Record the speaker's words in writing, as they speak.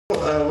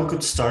We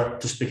could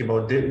start to speak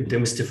about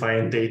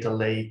demystifying data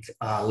lake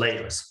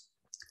layers.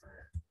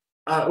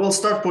 Well,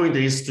 start point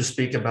is to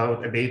speak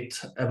about a bit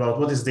about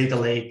what is data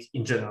lake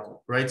in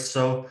general, right?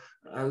 So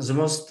the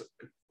most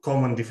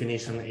common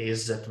definition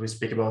is that we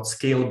speak about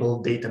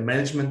scalable data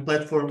management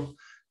platform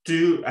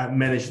to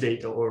manage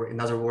data, or in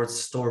other words,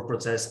 store,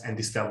 process, and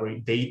discover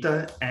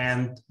data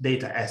and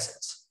data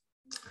assets.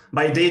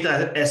 By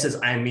data assets,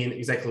 I mean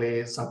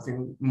exactly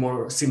something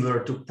more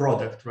similar to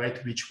product, right?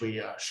 Which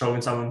we show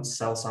in someone,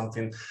 sell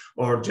something,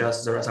 or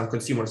just there are some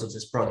consumers of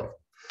this product.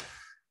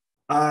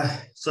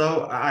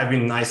 So I've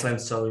been in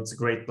Iceland, so it's a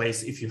great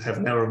place. If you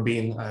have never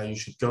been, you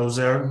should go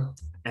there.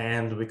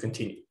 And we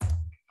continue.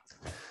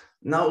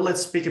 Now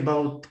let's speak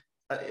about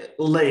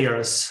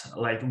layers.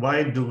 Like,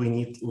 why do we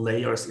need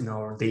layers in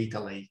our data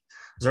lake?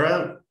 There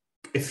are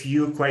a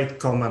few quite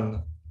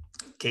common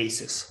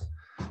cases.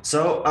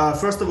 So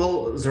first of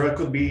all, there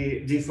could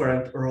be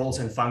different roles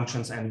and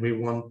functions, and we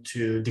want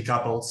to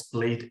decouple,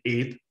 split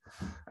it.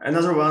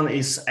 Another one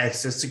is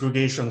access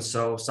segregation.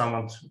 So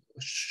someone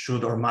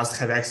should or must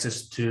have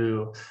access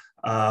to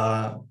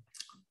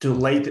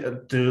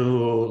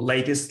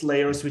latest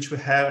layers which we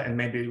have, and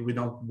maybe we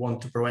don't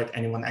want to provide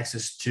anyone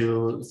access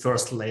to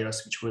first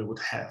layers which we would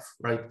have,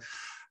 right?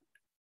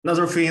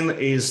 Another thing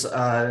is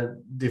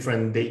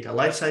different data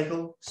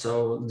lifecycle,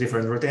 so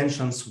different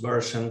retentions,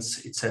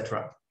 versions,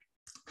 etc.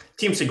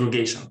 Team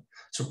segregation.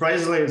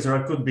 Surprisingly,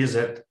 there could be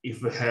that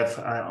if we have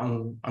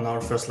on our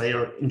first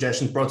layer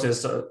ingestion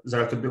process,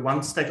 there could be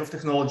one stack of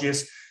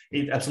technologies.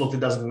 It absolutely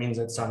doesn't mean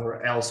that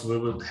somewhere else we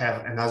would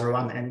have another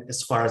one. And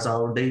as far as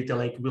our data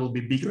lake will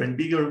be bigger and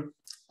bigger,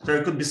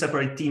 there could be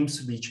separate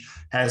teams which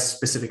has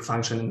specific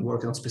function and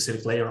work on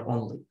specific layer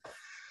only.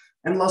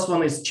 And last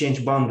one is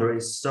change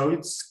boundaries. So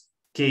it's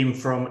came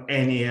from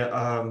any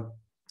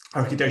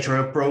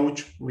architectural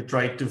approach. We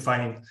try to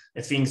find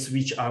things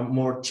which are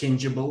more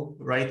changeable,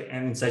 right?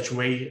 And in such a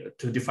way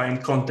to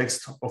define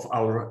context of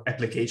our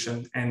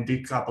application and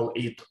decouple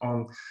it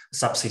on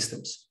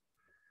subsystems.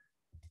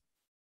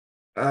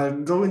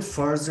 Going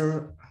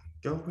further,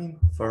 yep,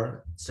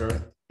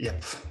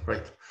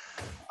 right.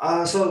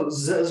 So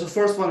the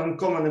first one,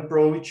 common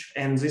approach,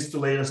 and these two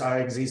layers are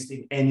exist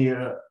in any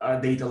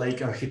data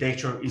lake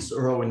architecture, is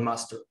row and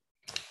master.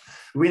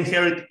 We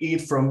inherit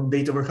it from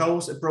data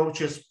warehouse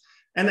approaches.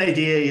 And the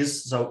idea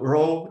is, so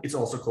row, it's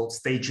also called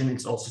staging,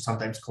 it's also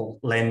sometimes called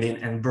landing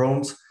and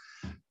bronze.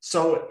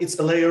 So it's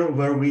a layer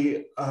where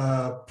we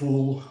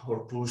pull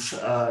or push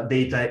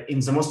data in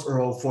the most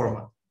raw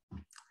format.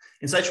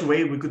 In such a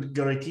way, we could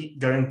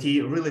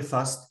guarantee really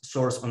fast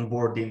source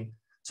onboarding.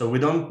 So we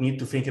don't need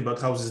to think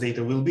about how this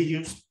data will be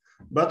used,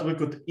 but we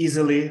could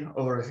easily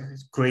or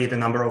create a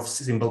number of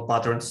simple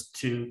patterns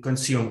to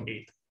consume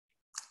it.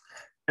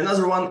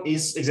 Another one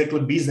is exactly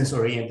business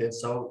oriented.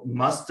 So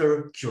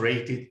master,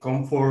 curated,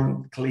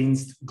 conform,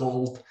 cleansed,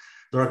 gold.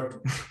 There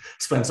are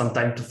spend some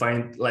time to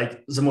find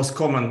like the most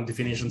common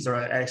definitions. There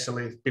are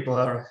actually people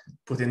are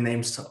putting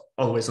names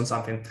always on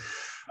something.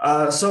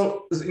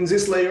 So in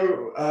this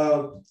layer,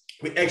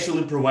 we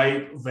actually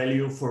provide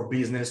value for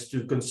business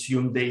to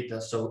consume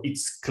data. So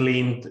it's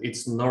cleaned,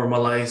 it's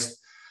normalized.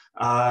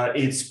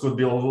 It could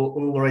be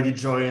already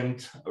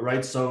joined,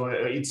 right? So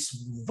it's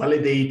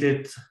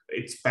validated,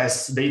 it's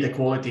past data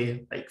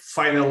quality, like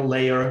final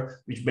layer,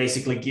 which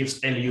basically gives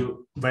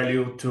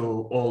value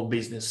to all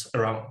business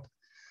around.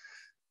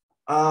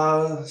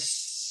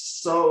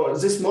 So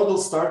this model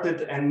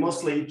started, and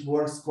mostly it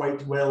works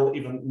quite well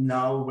even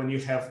now when you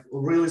have a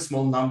really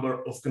small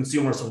number of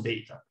consumers of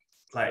data,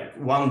 like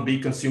one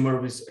big consumer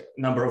with a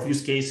number of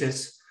use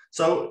cases.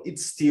 So it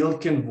still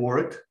can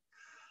work.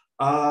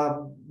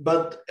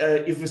 But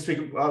if we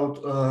speak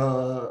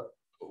about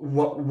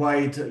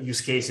wide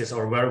use cases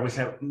or where we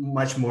have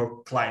much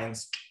more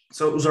clients,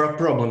 so there are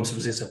problems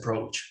with this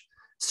approach.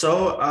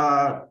 So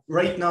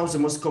right now, the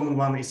most common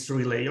one is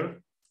 3-layer.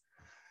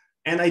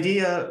 An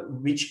idea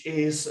which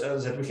is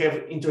that we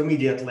have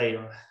intermediate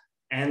layer.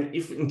 And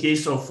if in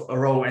case of a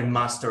row and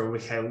master, we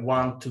have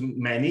one to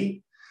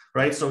many,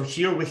 right? So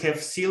here we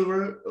have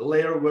silver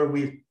layer where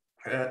we,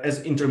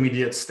 as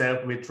intermediate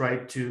step, we try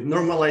to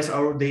normalize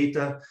our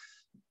data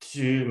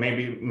to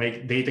maybe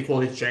make data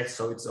quality checks.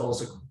 So it's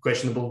also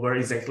questionable where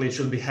exactly it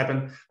should be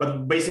happen.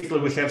 But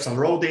basically we have some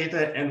raw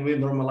data and we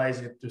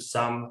normalize it to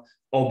some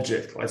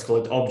object, let's call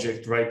it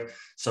object, right?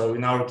 So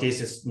in our case,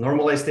 it's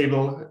normalized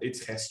table,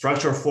 it has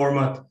structure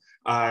format,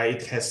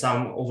 it has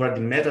some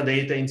already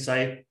metadata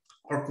inside,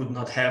 or could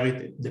not have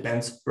it, it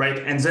depends, right?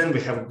 And then we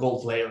have a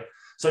gold layer.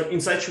 So in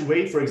such a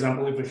way, for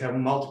example, if we have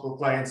multiple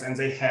clients and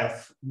they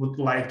would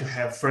like to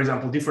have, for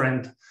example,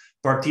 different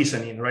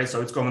partitioning, right?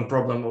 So it's common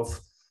problem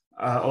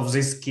of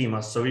this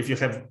schema. So if you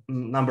have a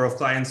number of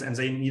clients and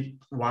they need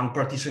one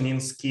partitioning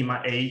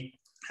schema A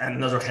and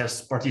another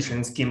has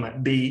partitioning schema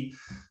B,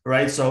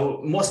 right?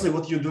 So mostly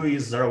what you do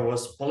is there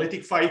was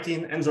politic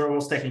fighting and there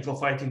was technical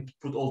fighting to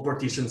put all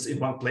partitions in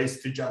one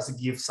place to just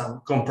give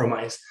some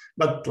compromise,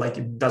 but like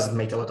it doesn't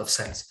make a lot of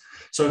sense.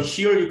 So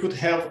here you could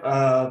have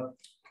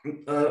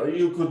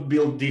you could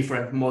build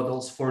different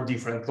models for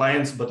different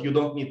clients, but you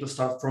don't need to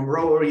start from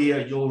raw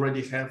area. You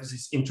already have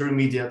this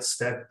intermediate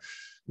step,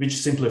 which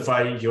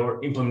simplify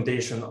your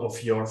implementation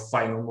of your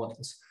final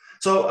models.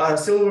 So a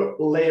silver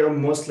layer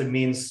mostly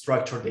means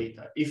structured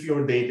data. If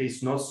your data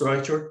is not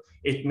structured,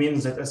 it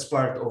means that as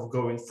part of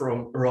going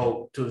from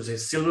raw to the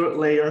silver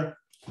layer,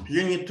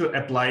 you need to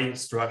apply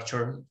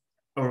structure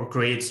or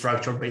create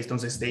structure based on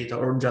this data,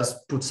 or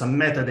just put some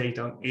metadata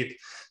on it.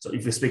 So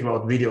if we speak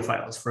about video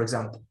files, for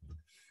example.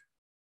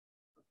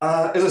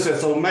 As I said,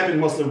 so mapping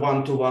mostly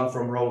one-to-one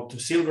from raw to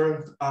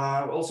silver.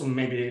 Also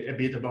maybe a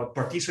bit about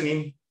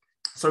partitioning.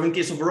 So in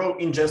case of raw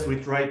ingest, we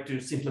try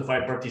to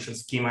simplify partition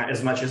schema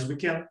as much as we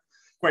can.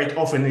 Quite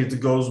often it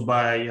goes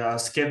by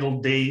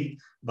scheduled date,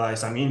 by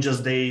some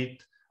ingest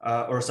date,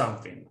 or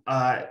something.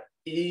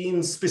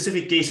 In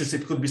specific cases,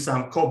 it could be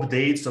some COP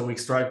date, so we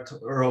extract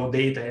raw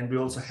data, and we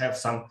also have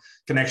some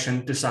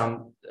connection to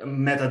some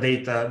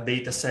metadata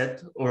data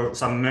set or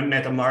some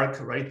meta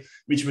mark, right,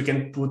 which we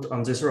can put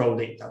on this raw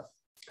data.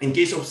 In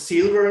case of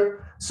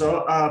silver,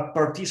 so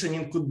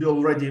partitioning could be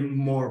already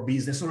more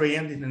business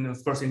oriented, and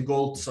of course in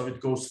gold, so it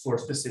goes for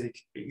specific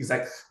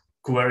exact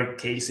query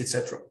case,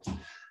 etc.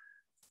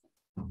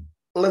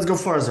 Let's go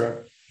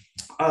further.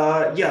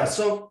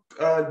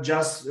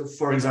 Just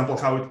for example,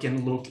 how it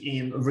can look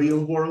in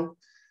real world.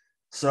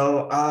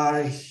 So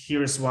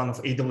here's one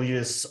of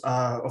AWS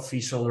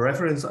official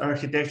reference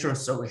architecture.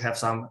 So we have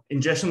some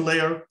ingestion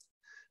layer,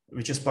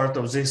 which is part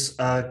of this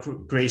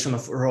creation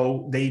of raw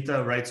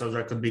data, right? So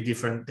there could be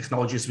different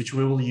technologies which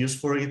we will use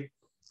for it.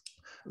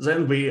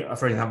 Then we,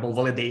 for example,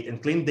 validate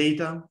and clean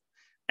data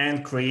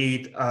and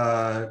create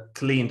a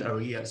cleaned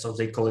area. So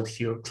they call it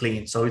here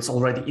clean. So it's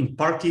already in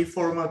parquet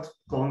format,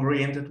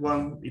 column-oriented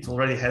one. It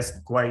already has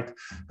quite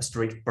a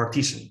strict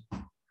partition.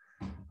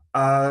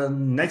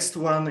 Next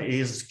one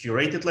is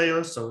curated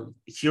layer. So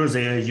here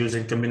they are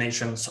using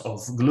combinations of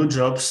glue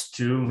jobs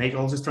to make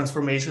all these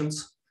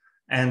transformations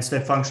and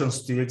step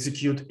functions to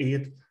execute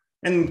it.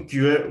 And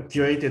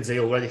curated, they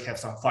already have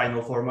some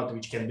final format,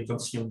 which can be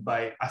consumed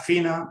by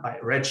Athena, by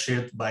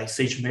Redshift, by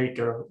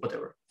SageMaker,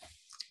 whatever.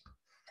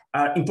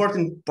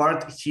 Important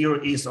part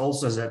here is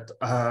also that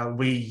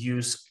we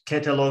use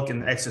catalog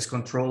and access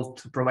control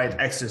to provide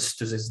access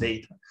to this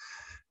data,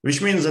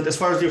 which means that as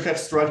far as you have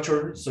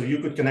structure, so you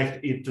could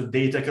connect it to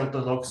data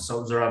catalog.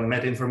 So there are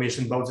meta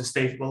information about this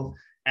table.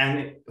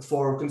 And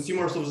for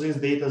consumers of this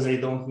data, they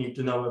don't need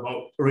to know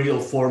about real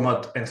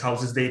format and how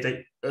this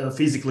data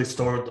physically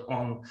stored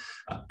on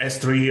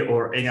S3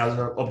 or any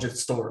other object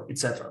store,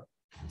 etc.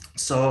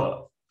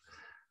 So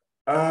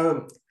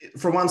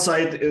from one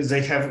side,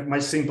 they have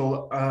much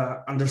simple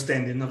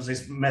understanding of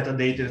this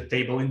metadata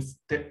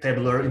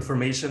tabular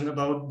information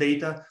about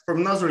data.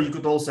 From another, you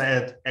could also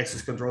add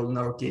access control in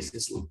our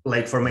cases,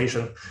 like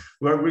formation,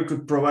 where we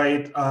could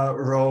provide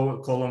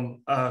row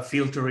column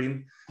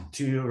filtering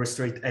to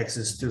restrict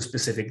access to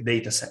specific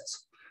data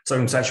sets. So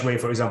in such way,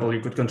 for example, you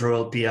could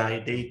control PI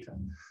data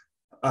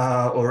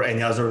or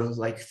any other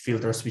like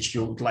filters which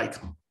you would like.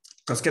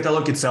 Because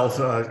catalog itself,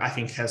 I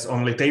think, has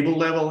only table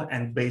level,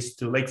 and based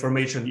to lake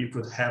formation, you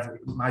could have a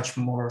much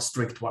more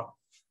strict one.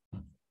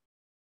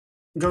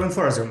 Going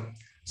further,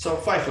 so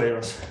 5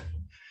 layers.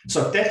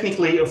 So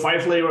technically, a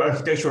 5-layer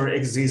architecture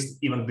exists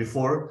even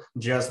before,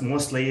 just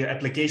mostly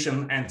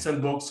application and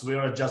sandbox. We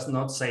are just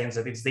not saying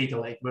that it's data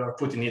lake. We are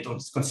putting it on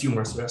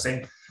consumers. We are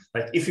saying,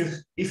 like, if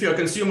you're a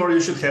consumer, you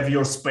should have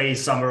your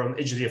space somewhere on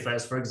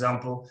HDFS, for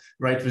example,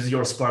 right, with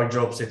your Spark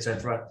jobs,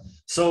 etc.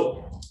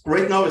 So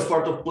right now, as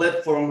part of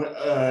platform,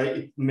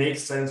 it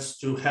makes sense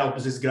to help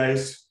these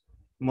guys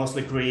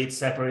mostly create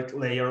separate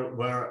layer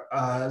where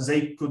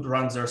they could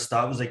run their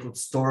stuff, they could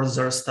store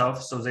their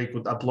stuff, so they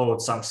could upload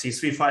some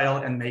CSV file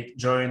and make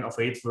join of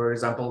it, for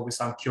example, with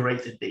some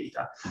curated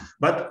data.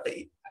 But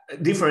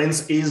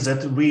difference is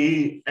that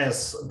we,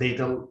 as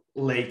data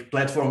lake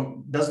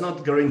platform, does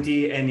not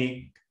guarantee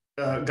any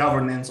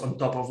governance on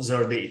top of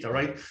their data,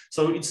 right?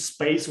 So it's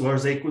space where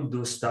they could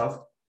do stuff.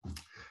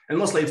 And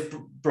mostly it's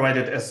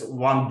provided as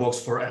one box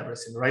for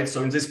everything, right?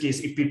 So in this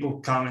case, if people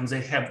come and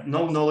they have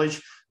no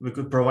knowledge, we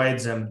could provide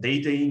them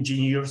data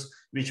engineers,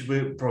 which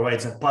will provide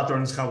them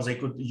patterns, how they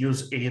could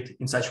use it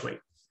in such way.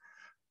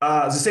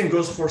 The same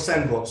goes for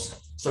sandbox.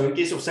 So in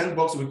case of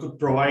sandbox, we could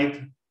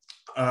provide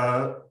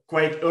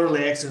quite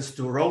early access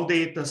to raw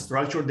data,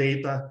 structured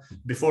data,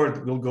 before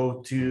it will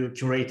go to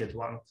curated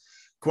one.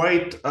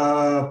 Quite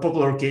a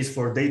popular case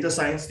for data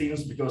science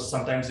teams, because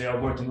sometimes they are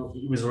working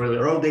with really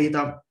raw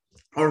data.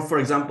 Or, for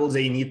example,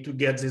 they need to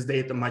get this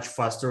data much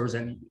faster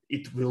than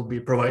it will be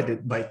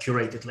provided by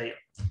curated layer.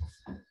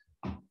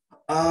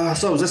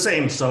 So the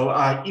same. So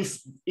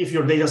if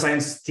your data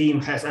science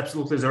team has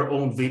absolutely their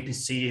own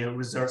VPC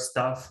with their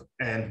stuff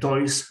and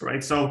toys,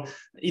 right? So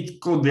it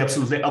could be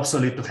absolutely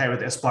obsolete to have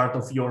it as part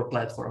of your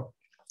platform.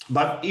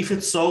 But if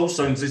it's so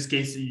in this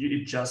case,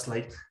 it just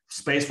like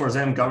space for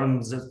them,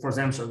 governance for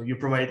them. So you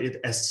provide it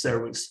as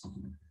service.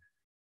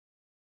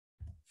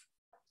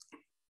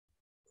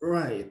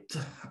 Right,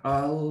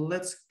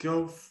 let's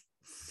go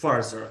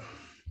further.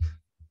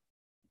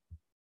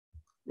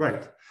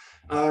 Right,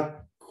 A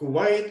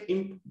quite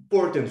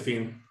important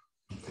thing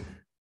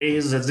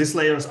is that these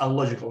layers are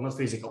logical, not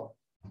physical.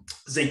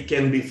 They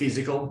can be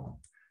physical,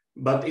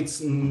 but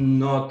it's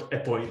not a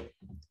point.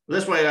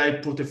 That's why I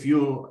put a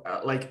few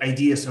like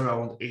ideas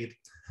around it.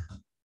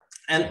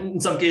 And in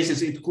some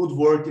cases it could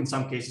work, in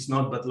some cases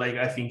not, but like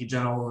I think in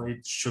general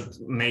it should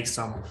make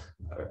some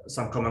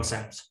common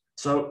sense.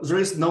 So there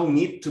is no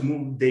need to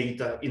move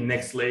data in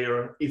next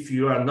layer if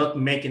you are not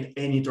making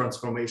any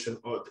transformation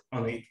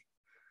on it.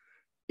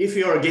 If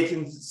you are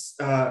getting,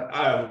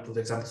 I will put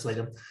examples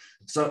later.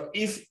 So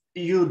if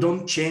you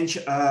don't change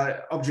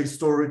object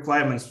store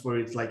requirements for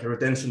it, like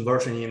retention,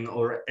 versioning,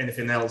 or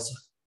anything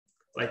else,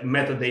 like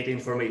metadata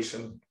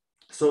information,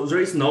 so there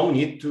is no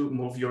need to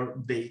move your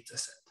data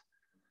set.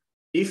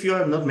 If you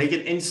are not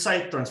making any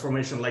site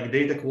transformation like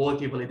data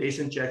quality,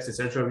 validation checks,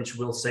 etc., which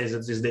will say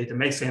that this data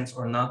makes sense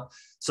or not,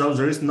 so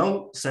there is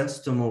no sense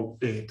to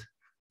move it.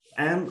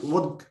 And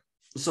what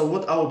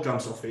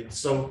outcomes of it?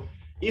 So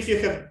if you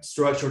have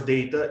structured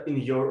data in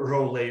your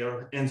raw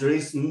layer and there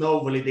is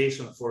no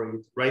validation for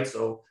it, right?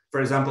 So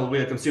for example, we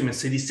are consuming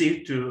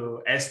CDC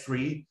to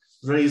S3,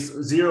 there is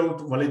zero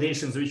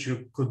validations which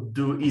you could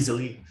do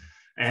easily.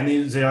 And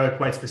they are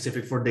quite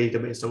specific for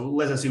database. So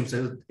let's assume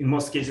that in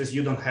most cases,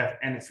 you don't have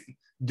anything.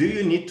 Do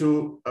you need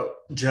to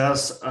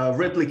just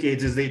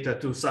replicate this data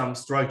to some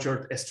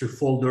structured S3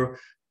 folder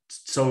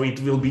so it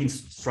will be in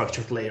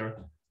structured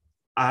layer?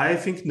 I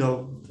think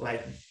no,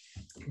 like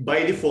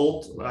by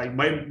default, like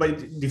by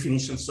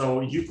definition.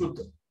 So you could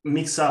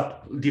mix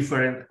up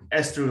different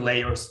S3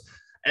 layers,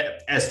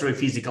 S3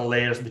 physical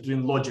layers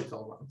between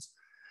logical ones.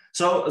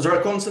 So there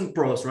are cons and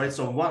pros, right?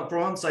 So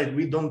from one side,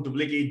 we don't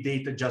duplicate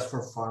data just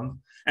for fun.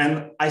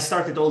 And I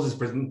started all this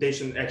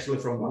presentation actually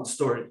from one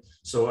story.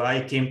 So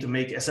I came to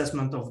make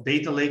assessment of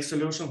data lake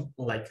solution,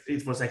 like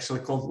it was actually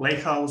called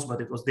Lakehouse,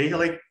 but it was data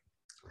lake.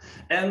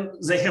 And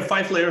they have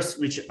 5 layers,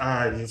 which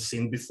you've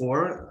seen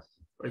before,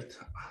 right?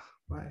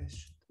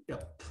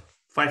 Yep,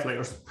 5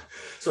 layers.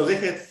 So they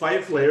had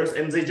 5 layers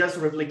and they just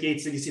replicate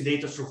CDC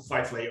data through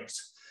 5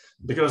 layers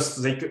because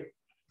they could.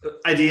 The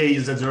idea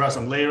is that there are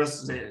some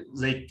layers.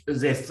 They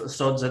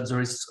thought that there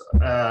is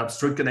a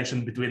strict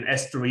connection between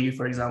S3,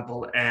 for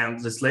example, and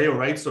this layer,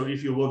 right? So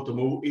if you want to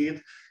move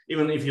it,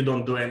 even if you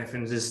don't do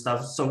anything, this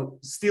stuff, so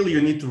still you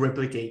need to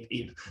replicate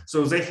it.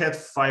 So they had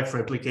 5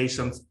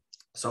 replications.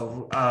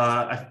 So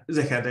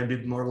they had a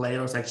bit more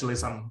layers, actually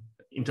some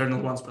internal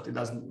ones, but it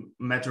doesn't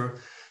matter.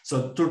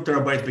 So 2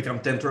 terabytes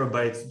become 10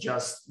 terabytes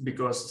just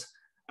because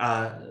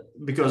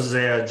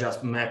they are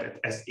just mapped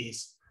as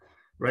is,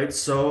 right?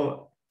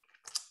 So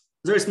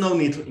there is no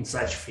need in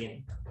such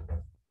thing.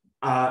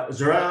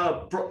 There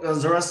are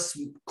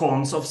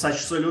cons of such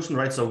solution,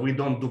 right? So we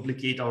don't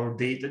duplicate our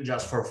data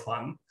just for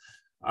fun.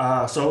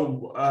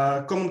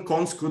 Common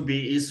cons could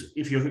be is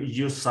if you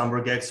use some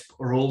regex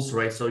rules,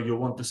 right? So you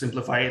want to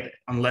simplify it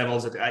on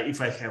levels that if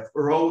I have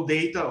raw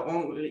data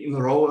in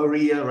raw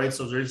area, right?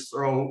 So there's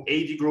raw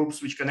AD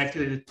groups which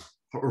connected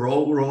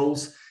raw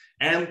roles,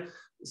 and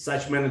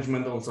such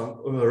management on some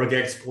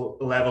regex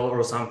level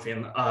or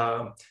something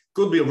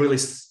could be really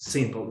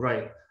simple,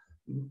 right?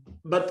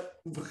 But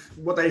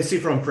what I see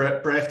from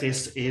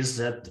practice is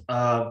that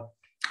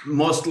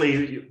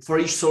mostly for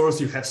each source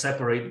you have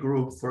separate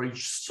group for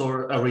each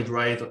source, read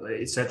write,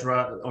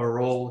 etc., or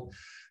role,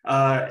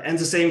 and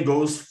the same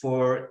goes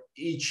for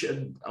each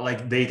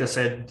like data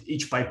set,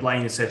 each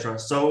pipeline, etc.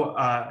 So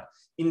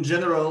in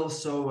general,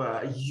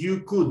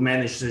 you could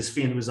manage this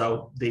thing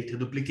without data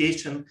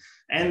duplication,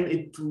 and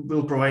it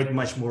will provide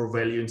much more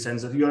value in the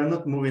sense that you are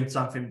not moving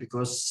something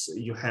because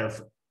you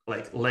have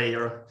like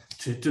layer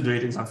to do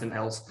it in something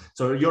else.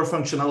 So your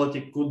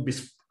functionality could be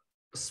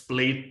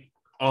split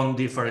on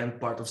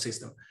different part of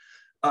system.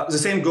 The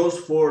same goes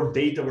for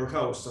data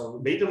warehouse. So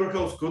data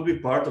warehouse could be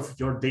part of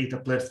your data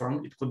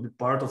platform. It could be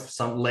part of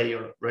some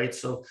layer, right?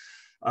 So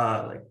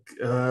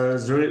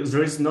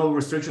there is no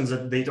restrictions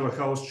that data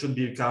warehouse should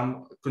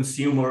become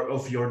consumer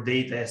of your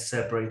data as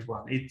separate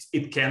one.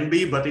 It can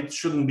be, but it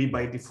shouldn't be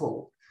by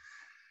default.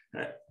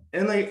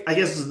 And I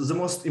guess the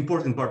most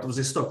important part of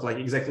this talk, like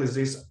exactly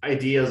this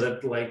idea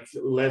that like,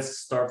 let's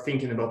start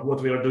thinking about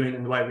what we are doing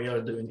and why we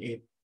are doing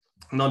it,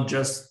 not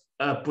just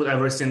put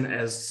everything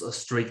as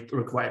strict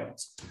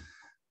requirements.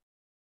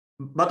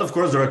 But of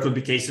course, there could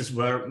be cases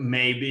where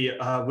maybe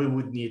we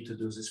would need to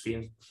do this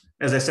thing.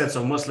 As I said,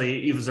 so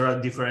mostly if there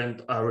are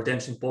different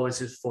retention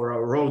policies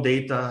for raw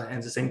data,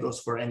 and the same goes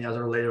for any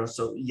other layer.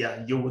 So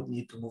yeah, you would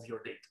need to move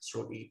your data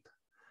through it.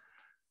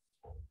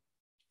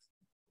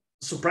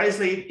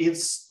 Surprisingly,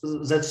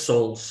 that's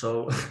all.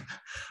 So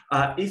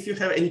if you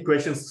have any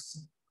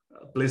questions,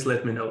 please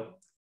let me know.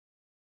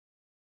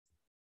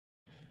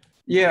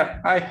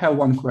 Yeah, I have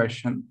one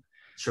question.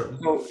 Sure.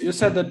 So you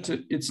said that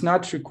it's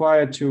not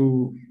required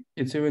to,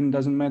 it even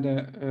doesn't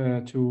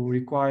matter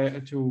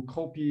to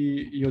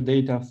copy your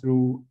data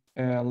through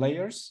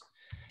layers,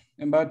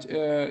 but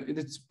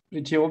it's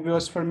pretty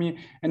obvious for me.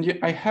 And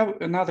I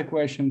have another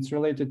question. It's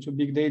related to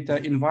big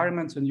data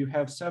environments, and you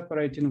have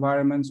separate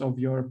environments of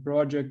your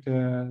project,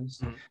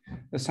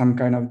 some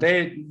kind of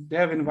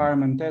dev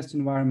environment, test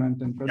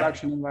environment, and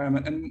production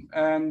environment.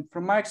 And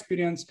from my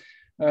experience,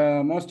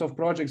 most of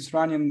projects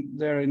run in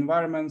their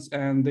environments,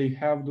 and they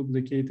have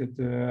duplicated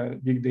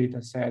big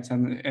data sets,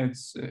 and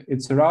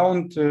it's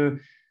around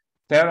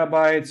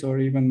terabytes or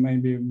even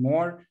maybe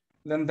more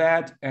than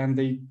that, and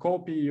they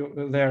copy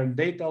their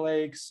data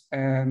lakes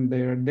and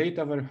their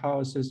data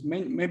warehouses.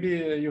 Maybe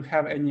you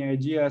have any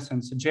ideas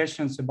and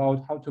suggestions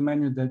about how to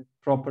manage that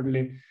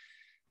properly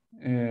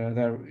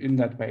there in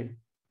that way?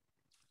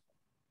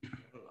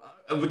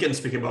 We can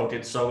speak about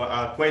it. So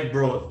quite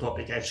broad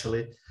topic,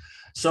 actually.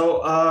 So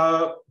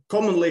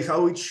commonly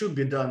how it should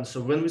be done. So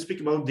when we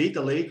speak about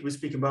data lake, we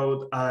speak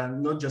about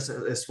not just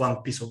as one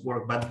piece of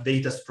work, but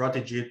data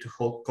strategy to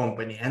whole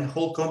company, and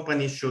whole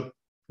company should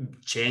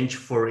change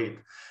for it.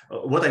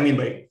 What I mean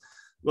by,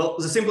 well,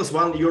 the simplest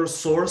one, your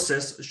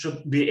sources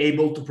should be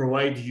able to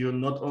provide you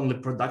not only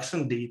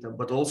production data,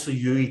 but also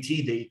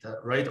UAT data,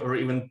 right? Or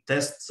even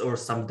tests or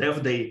some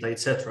dev data,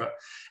 etc.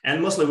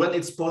 And mostly when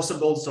it's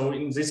possible. So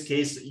in this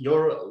case,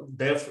 your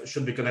dev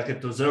should be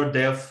connected to their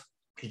dev,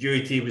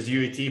 UAT with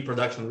UAT,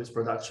 production with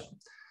production.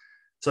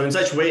 So in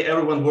such way,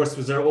 everyone works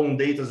with their own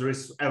data.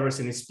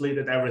 Everything is split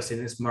and everything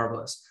is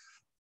marvelous.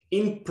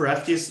 In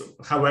practice,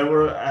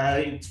 however,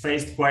 it's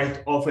faced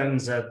quite often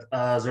that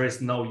there is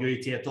no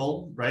UAT at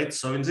all, right?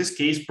 So in this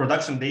case,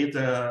 production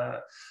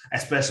data,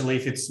 especially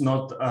if it's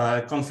not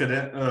there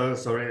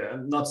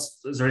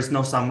is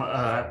no some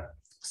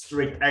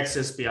strict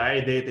access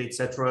PI data,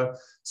 etc.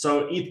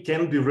 So it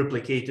can be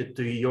replicated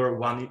to your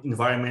one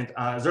environment.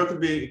 There could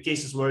be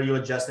cases where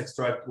you just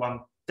extract one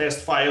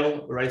test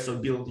file, right? So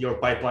build your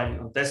pipeline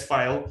on test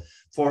file.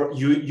 For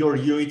your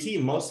UAT,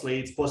 mostly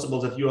it's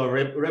possible that you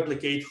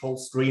replicate whole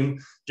stream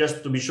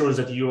just to be sure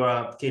that you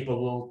are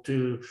capable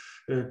to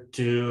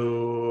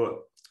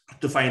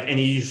find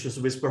any issues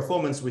with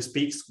performance with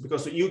peaks,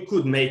 because you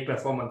could make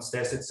performance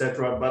tests,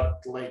 etc.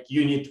 But like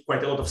you need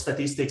quite a lot of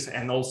statistics,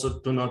 and also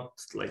to not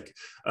like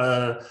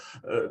a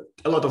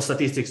lot of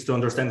statistics to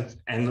understand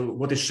and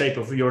what is shape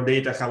of your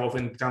data, how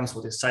often it comes,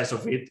 what is size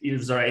of it,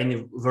 if there are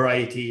any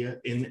variety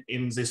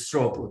in this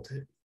throughput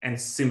and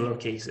similar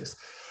cases.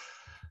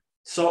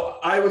 So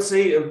I would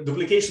say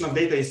duplication of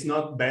data is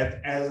not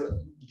bad as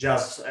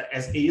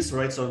is,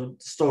 right? So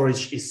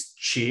storage is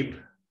cheap,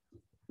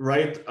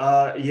 right?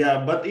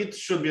 Yeah, but it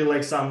should be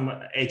like some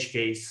edge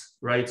case,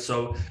 right?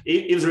 So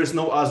if there is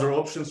no other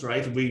options,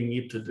 right, we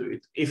need to do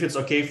it. If it's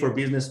okay for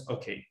business,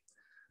 okay.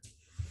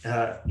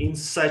 In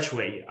such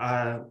way,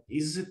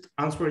 is it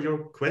answer your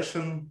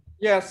question?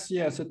 Yes,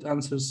 it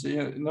answers.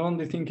 Yeah, the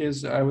only thing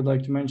is I would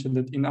like to mention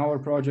that in our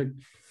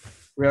project,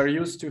 we are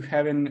used to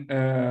having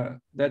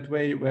that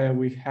way where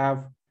we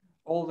have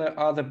all the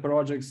other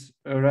projects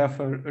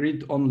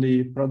read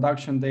only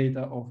production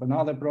data of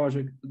another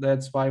project.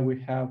 That's why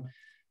we have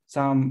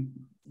some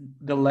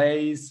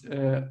delays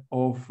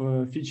of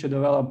feature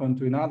development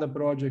to another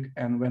project,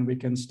 and when we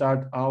can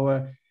start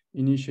our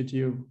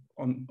initiative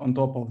on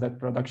top of that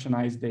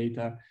productionized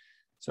data.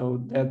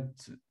 So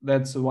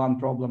that's one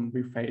problem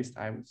we faced,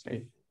 I would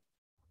say.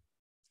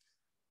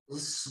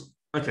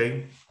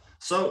 Okay.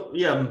 So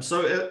yeah,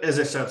 so as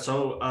I said,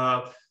 so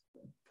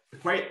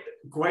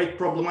quite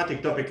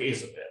problematic topic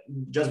is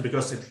just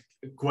because it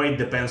quite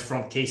depends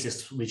from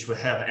cases which we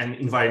have and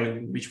environment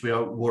in which we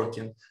are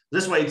working.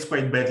 That's why it's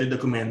quite badly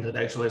documented,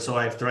 actually. So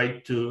I've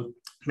tried to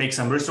make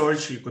some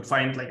research. You could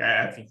find like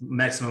I think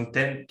maximum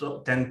 10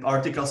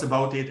 articles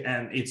about it,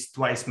 and it's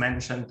twice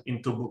mentioned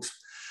in 2 books.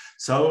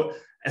 So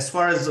as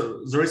far as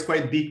there is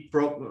quite big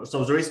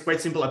so there is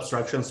quite simple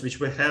abstractions which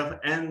we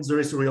have, and there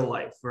is real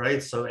life,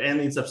 right? So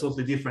and it's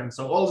absolutely different.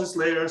 So all these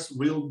layers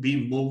will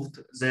be moved.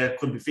 There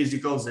could be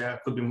physical,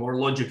 there could be more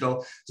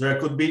logical, there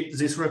could be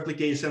these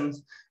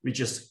replications,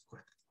 which is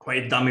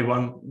quite dummy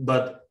one,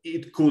 but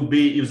it could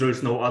be if there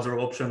is no other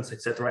options,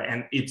 etc.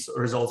 And it's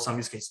resolves some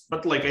use case.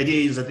 But like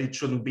idea is that it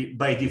shouldn't be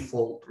by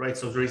default, right?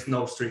 So there is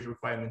no strict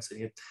requirements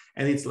in it,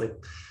 and it's like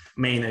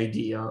main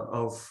idea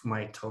of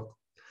my talk.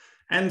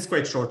 And it's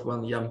quite short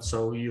one, yeah.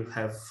 So you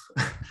have,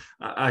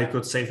 I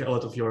could save a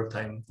lot of your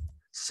time.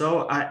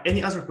 So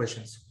any other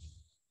questions?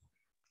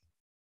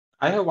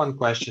 I have one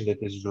question that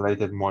is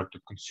related more to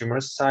consumer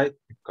side,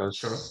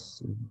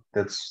 because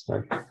that's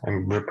like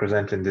I'm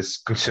representing this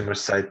consumer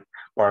side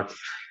part.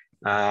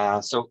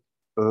 So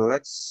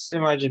let's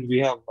imagine we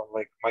have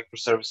like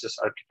microservices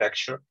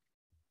architecture,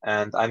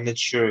 and I'm not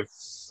sure if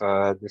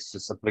this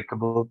is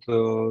applicable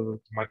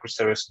to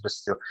microservices, but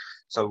still.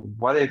 So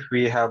what if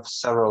we have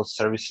several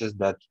services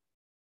that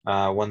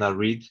want to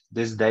read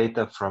this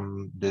data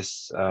from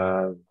this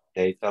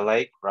data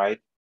lake, right?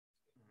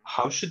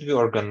 How should we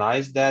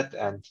organize that?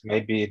 And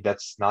maybe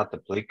that's not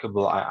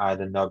applicable. I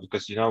don't know,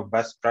 because, you know,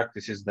 best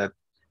practice is that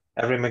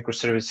every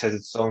microservice has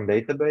its own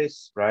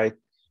database, right?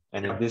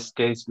 And in this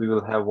case, we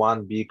will have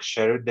one big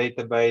shared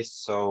database.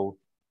 So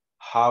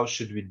how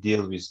should we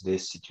deal with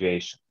this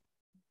situation?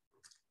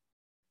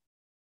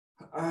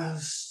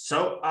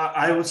 So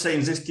I would say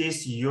in this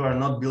case, you are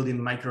not building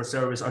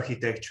microservice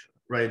architecture,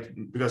 right?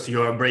 Because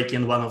you are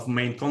breaking one of the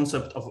main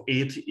concept of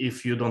it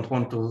if you don't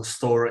want to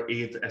store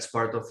it as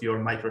part of your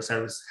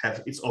microservice,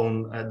 have its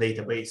own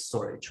database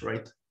storage,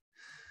 right?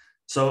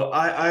 So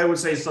I would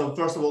say, so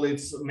first of all,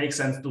 it makes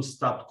sense to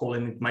stop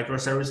calling it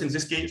microservice in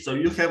this case. So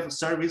you have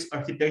service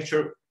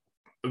architecture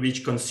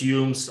which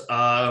consumes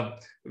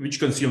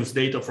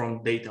data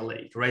from data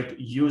lake, right?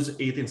 Use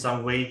it in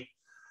some way,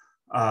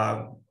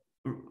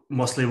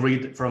 mostly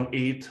read from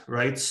it,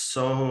 right?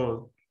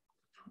 So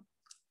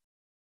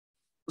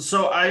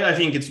I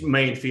think its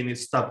main thing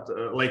is stop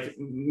like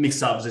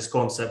mix up this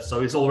concept.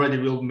 So it already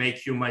will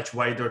make you much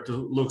wider to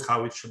look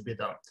how it should be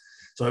done.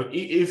 So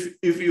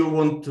if you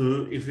want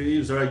to, if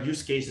there are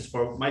use cases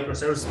for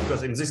microservices,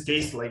 because in this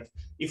case, like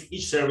if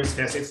each service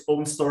has its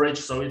own storage,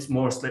 so it's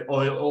mostly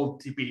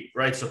OLTP,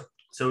 right?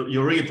 So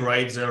you read,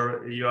 write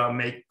there, you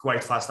make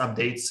quite fast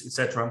updates,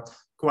 etc.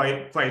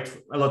 Quite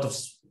a lot of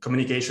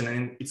communication,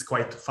 and it's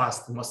quite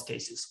fast in most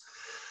cases.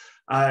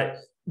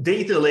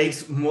 Data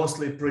lakes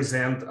mostly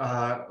present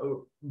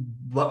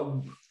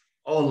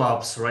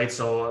OLAPs, right?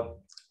 So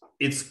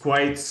it's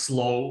quite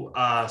slow.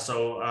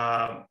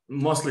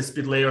 Mostly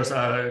speed layers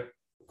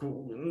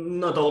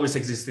not always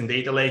exist in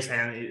data lakes,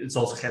 and it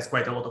also has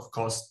quite a lot of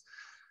cost.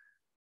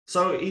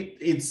 So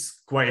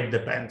it's quite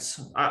depends.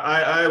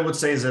 I would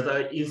say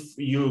that if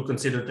you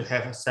consider to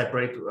have a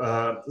separate,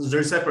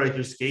 there's separate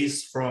use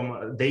case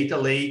from data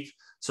lake,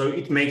 so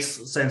it makes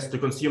sense to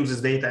consume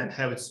this data and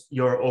have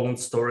your own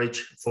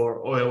storage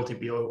for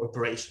OLTP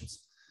operations,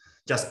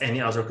 just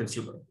any other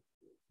consumer.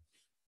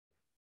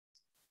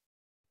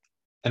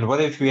 And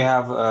what if we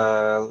have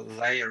a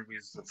layer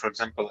with, for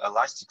example,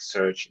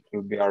 Elasticsearch? It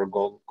will be our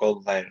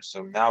gold layer.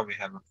 So now we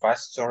have a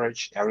fast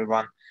storage,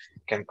 everyone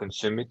can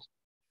consume it.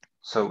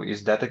 So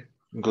is that a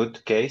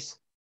good case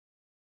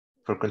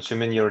for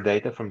consuming your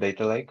data from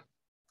data lake?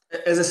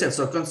 As I said,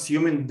 so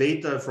consuming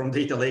data from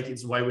data lake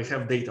is why we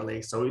have data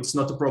lake. So it's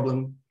not a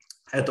problem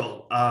at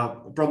all.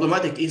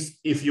 Problematic is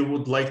if you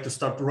would like to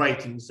start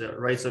writing there,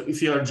 right? So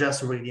if you are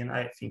just reading,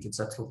 I think it's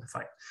absolutely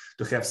fine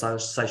to have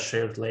such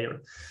shared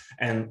layer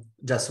and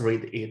just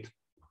read it.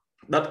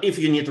 But if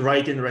you need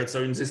writing, right?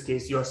 So in this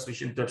case, you are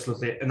switching to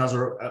absolutely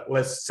another,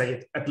 let's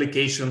say,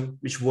 application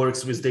which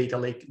works with data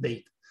lake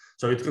data.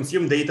 So it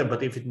consumes data,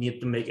 but if it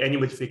needs to make any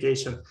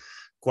modification,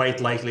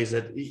 quite likely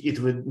that it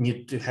would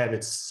need to have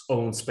its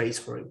own space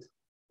for it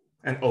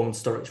and own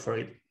storage for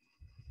it.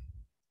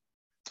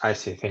 I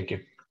see, thank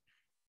you.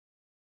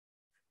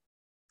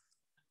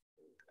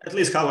 At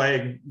least how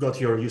I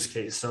got your use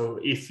case. So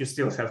if you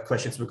still have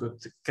questions, we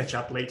could catch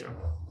up later.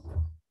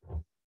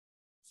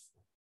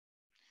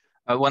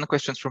 One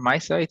question from my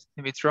side,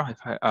 Dmytro, if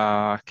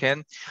I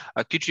can.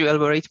 Could you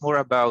elaborate more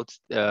about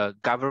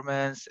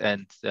governance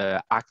and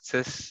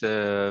access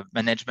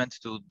management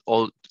to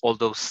all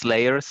those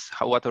layers?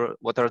 What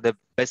are the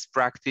best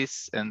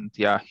practice and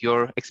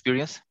your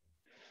experience?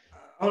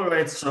 All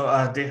right, so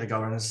data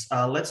governance,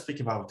 let's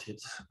speak about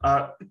it.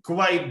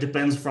 Quite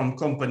depends from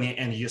company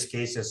and use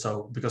cases.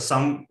 So because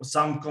some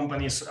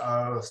companies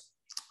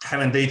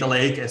having data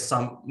lake as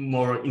some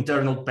more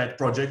internal pet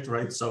project,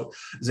 right? So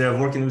they're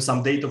working with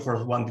some data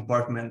for one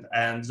department,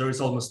 and there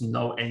is almost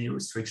no any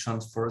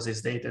restrictions for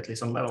this data, at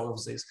least on level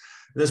of this.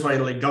 That's why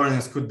like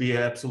governance could be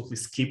absolutely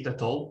skipped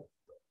at all.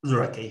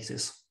 There are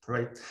cases,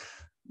 right?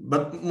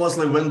 But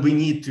mostly when we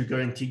need to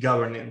guarantee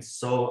governance.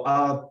 So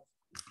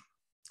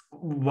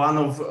one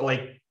of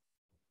like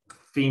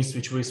things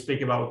which we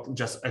speak about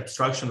just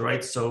abstraction,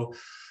 right? So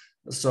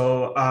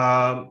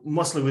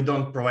mostly we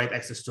don't provide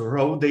access to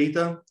raw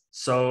data.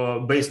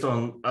 So based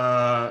on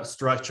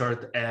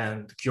structured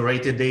and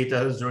curated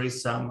data, there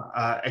is some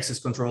access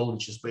control,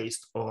 which is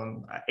based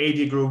on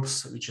AD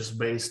groups, which is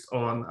based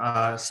on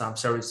some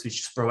service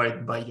which is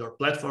provided by your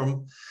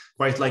platform.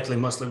 Quite likely,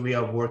 mostly we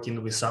are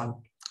working with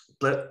some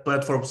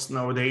platforms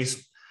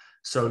nowadays.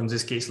 So in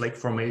this case, like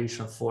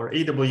formation for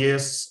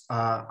AWS,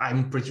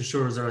 I'm pretty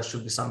sure there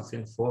should be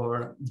something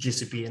for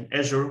GCP and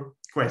Azure.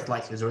 Quite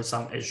likely there is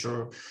some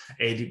Azure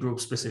AD group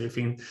specific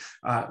thing.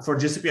 For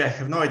GCP, I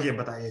have no idea,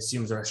 but I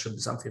assume there should be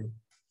something.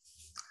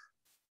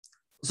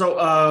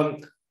 So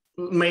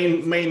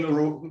main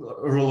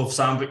rule of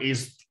thumb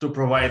is to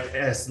provide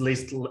as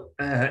least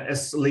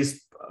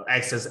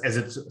access as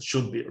it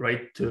should be,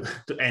 right, to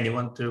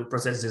anyone to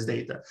process this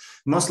data.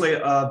 Mostly,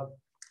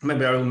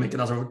 maybe I will make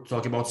another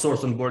talk about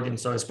source onboarding.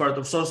 So as part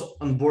of source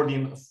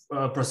onboarding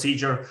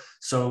procedure,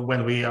 so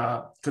when we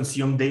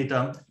consume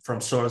data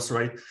from source,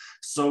 right?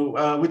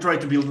 So we try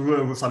to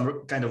build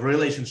some kind of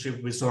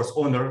relationship with source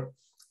owner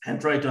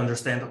and try to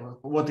understand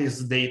what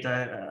is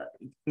data,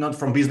 not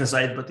from business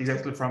side, but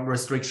exactly from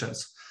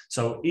restrictions.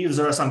 So if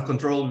there are some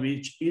control,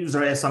 if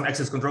there is some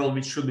access control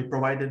which should be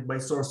provided by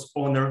source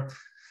owner,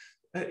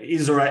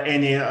 is there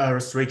any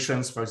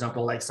restrictions, for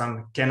example, like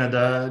some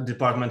Canada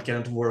department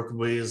cannot work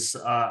with,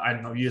 I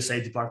don't know,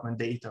 USA department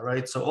data,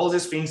 right? So all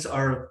these things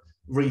are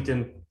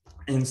written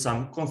in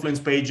some Confluence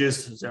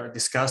pages, they are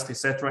discussed,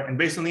 etc. And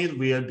based on it,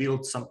 we have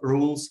built some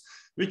rules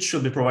which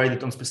should be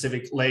provided on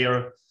specific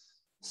layer.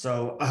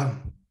 So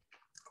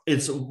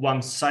it's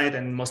one side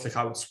and mostly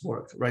how it's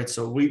worked, right?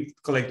 So we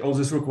collect all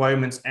these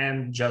requirements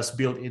and just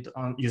build it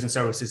on using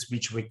services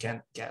which we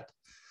can get.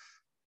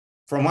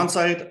 From one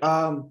side,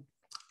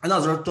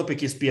 another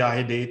topic is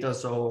PI data,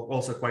 so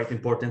also quite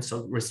important,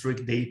 so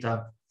restrict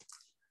data.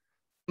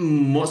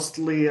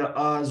 Mostly there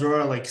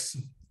are like,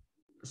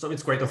 so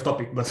it's quite off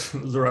topic, but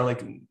there are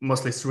like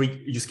mostly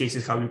 3 use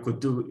cases how you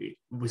could do it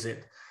with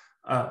it.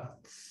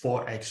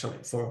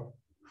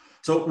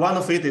 So one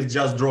of it is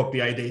just draw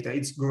PI data.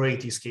 It's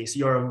great use case.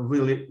 You're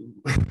really,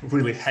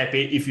 really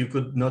happy if you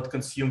could not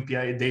consume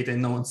PI data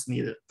and no one's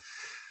needed.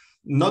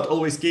 Not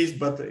always case,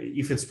 but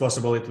if it's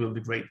possible, it will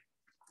be great.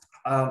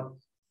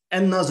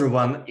 Another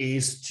one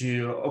is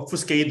to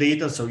obfuscate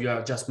data. So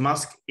you just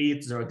mask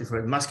it. There are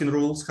different masking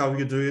rules, how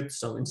you do it.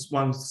 So in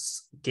some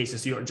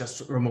cases, you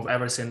just remove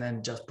everything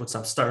and just put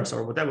some stars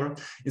or whatever.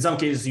 In some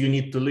cases, you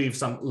need to leave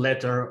some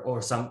letter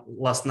or some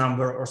last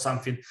number or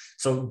something.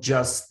 So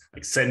just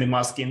like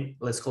semi-masking,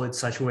 let's call it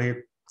such a way.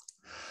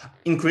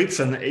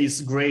 Encryption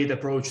is a great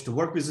approach to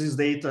work with this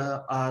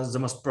data. The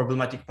most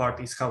problematic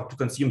part is how to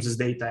consume this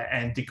data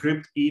and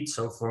decrypt it.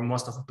 So for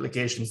most of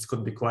applications, it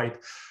could be quite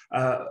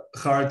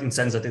hard in the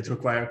sense that it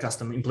requires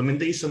custom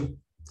implementation.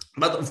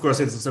 But of course,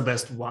 it's the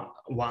best one.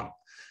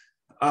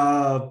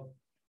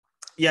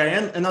 Yeah,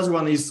 and another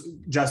one is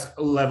just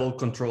level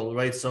control,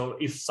 right? So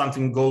if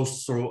something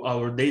goes through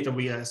our data,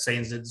 we are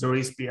saying that there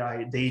is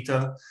PI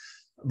data,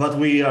 but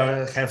we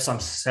have some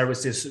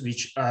services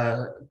which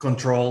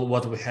control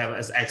what we have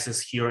as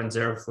access here and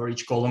there for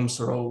each columns,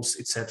 rows,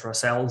 etc.,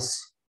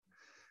 cells.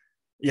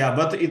 Yeah,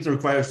 but it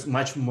requires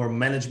much more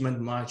management,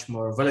 much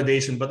more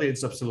validation, but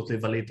it's absolutely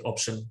valid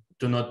option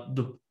to not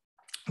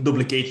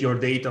duplicate your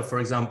data, for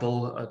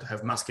example, to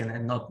have masking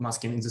and not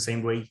masking in the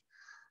same way.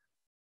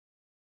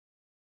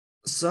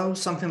 So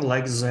something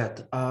like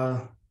that.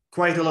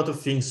 Quite a lot of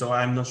things, so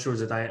I'm not sure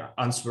that I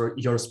answer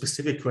your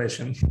specific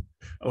question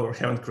or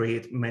haven't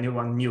created many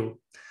one new.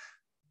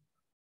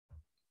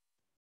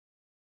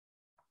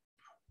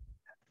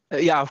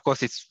 Yeah, of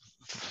course, it's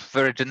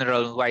very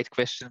general, wide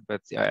question,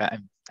 but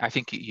I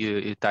think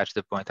you touched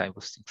the point I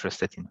was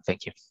interested in.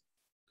 Thank you.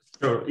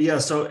 Sure. Yeah.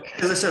 So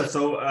as I said,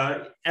 so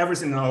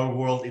everything in our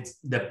world, it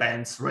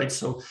depends, right?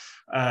 So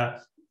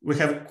we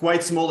have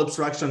quite small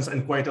abstractions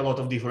and quite a lot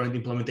of different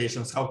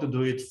implementations, how to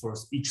do it for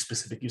each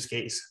specific use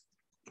case.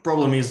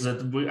 Problem is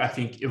that I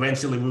think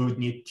eventually we would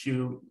need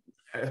to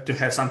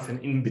have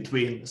something in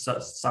between, so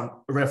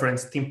some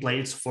reference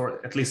templates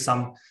for at least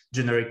some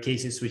generic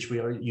cases which we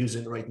are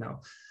using right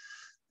now.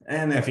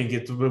 And I think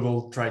we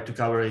will try to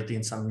cover it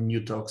in some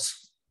new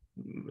talks,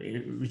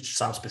 which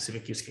some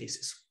specific use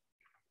cases.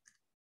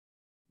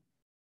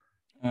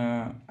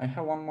 I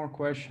have one more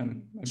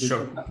question.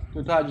 Sure.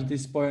 To touch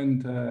this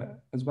point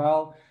as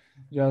well,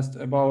 just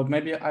about,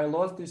 maybe I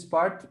lost this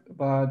part,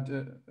 but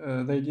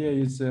the idea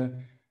is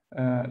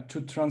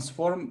to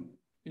transform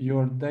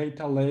your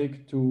data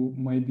lake to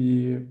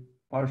maybe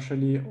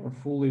partially or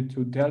fully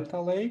to Delta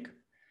Lake,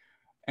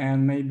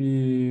 and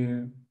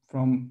maybe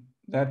from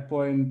that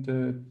point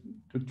to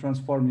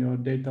transform your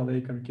data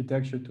lake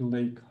architecture to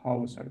lake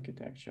house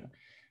architecture.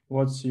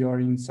 What's your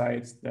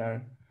insights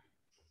there?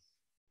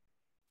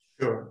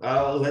 Sure.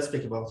 Let's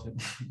speak about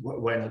it.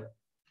 Why not?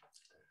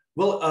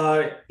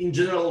 Well, in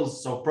general,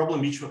 so problem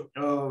which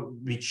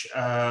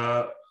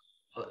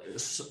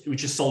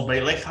is solved by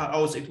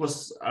Lakehouse, it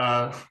was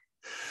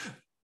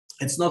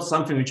it's not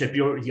something which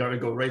appeared a year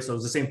ago, right? So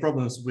the same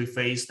problems we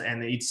faced,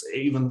 and it's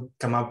even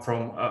come up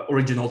from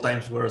original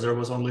times where there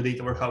was only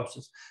data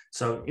warehouses.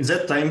 So in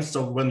that time,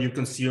 so when you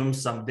consume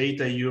some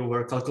data, you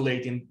were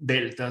calculating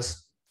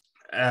deltas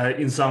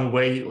in some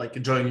way,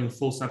 like joining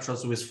full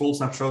snapshots with full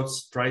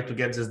snapshots, try to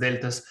get these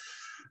deltas.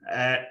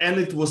 And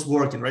it was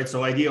working, right?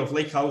 So idea of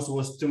Lakehouse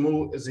was to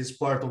move this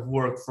part of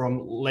work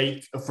from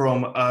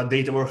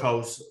data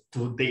warehouse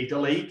to data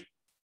lake.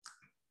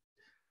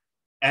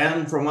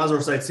 And from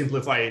other side,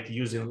 simplify it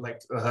using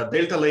like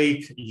Delta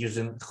Lake,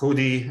 using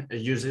Hoodie,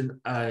 using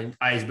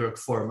Iceberg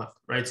format,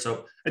 right?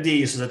 So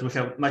idea is that we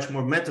have much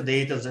more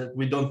metadata, that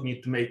we don't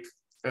need to make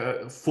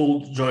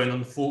full join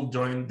on full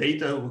join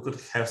data. We could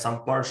have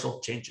some partial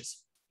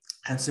changes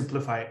and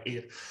simplify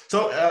it.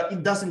 So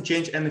it doesn't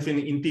change anything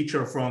in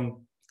picture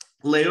from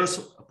layers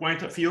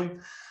point of view.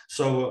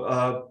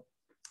 So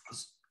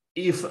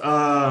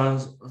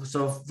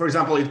so for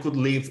example, it could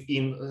live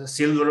in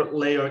silver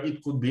layer,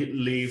 it could be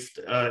lived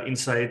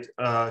inside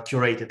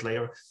curated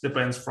layer,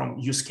 depends from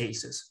use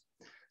cases.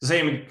 The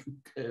same,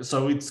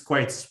 so it's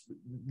quite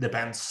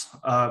depends,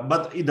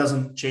 but it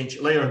doesn't change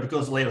layer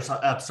because layers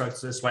are abstract.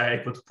 So that's why I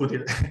could put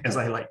it as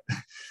I like.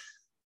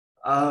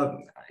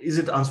 Is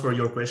it answer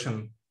your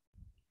question?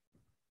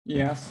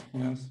 Yes,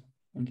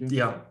 thank you.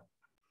 Yeah.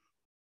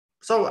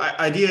 So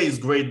idea is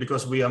great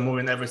because we are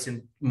moving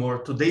everything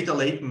more to data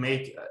lake,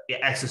 make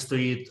access to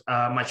it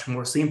much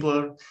more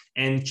simpler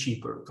and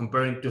cheaper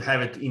comparing to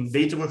have it in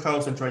data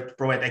warehouse and try to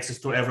provide access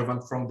to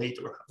everyone from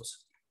data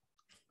warehouse.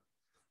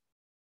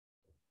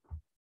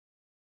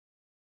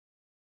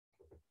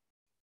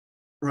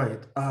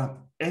 Right.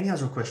 Any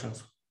other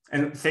questions?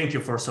 And thank you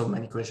for so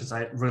many questions.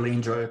 I really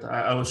enjoyed it.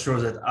 I was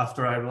sure that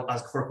after I will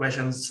ask for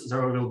questions,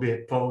 there will be a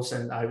pause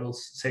and I will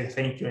say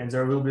thank you, and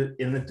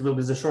it will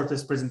be the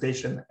shortest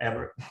presentation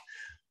ever.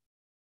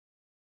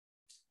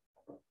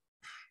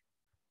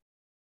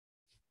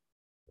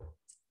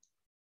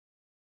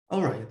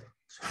 All right,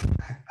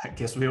 I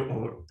guess we're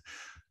over.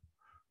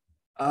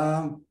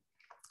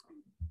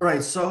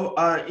 Right, so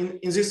in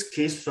this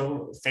case,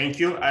 so thank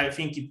you. I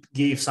think it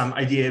gave some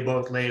idea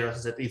about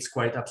layers, that it's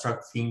quite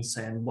abstract things,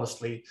 and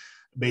mostly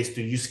based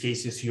on use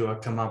cases, you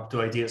come up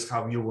to ideas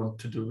how you want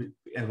to do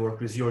and work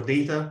with your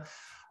data.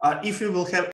 If you will have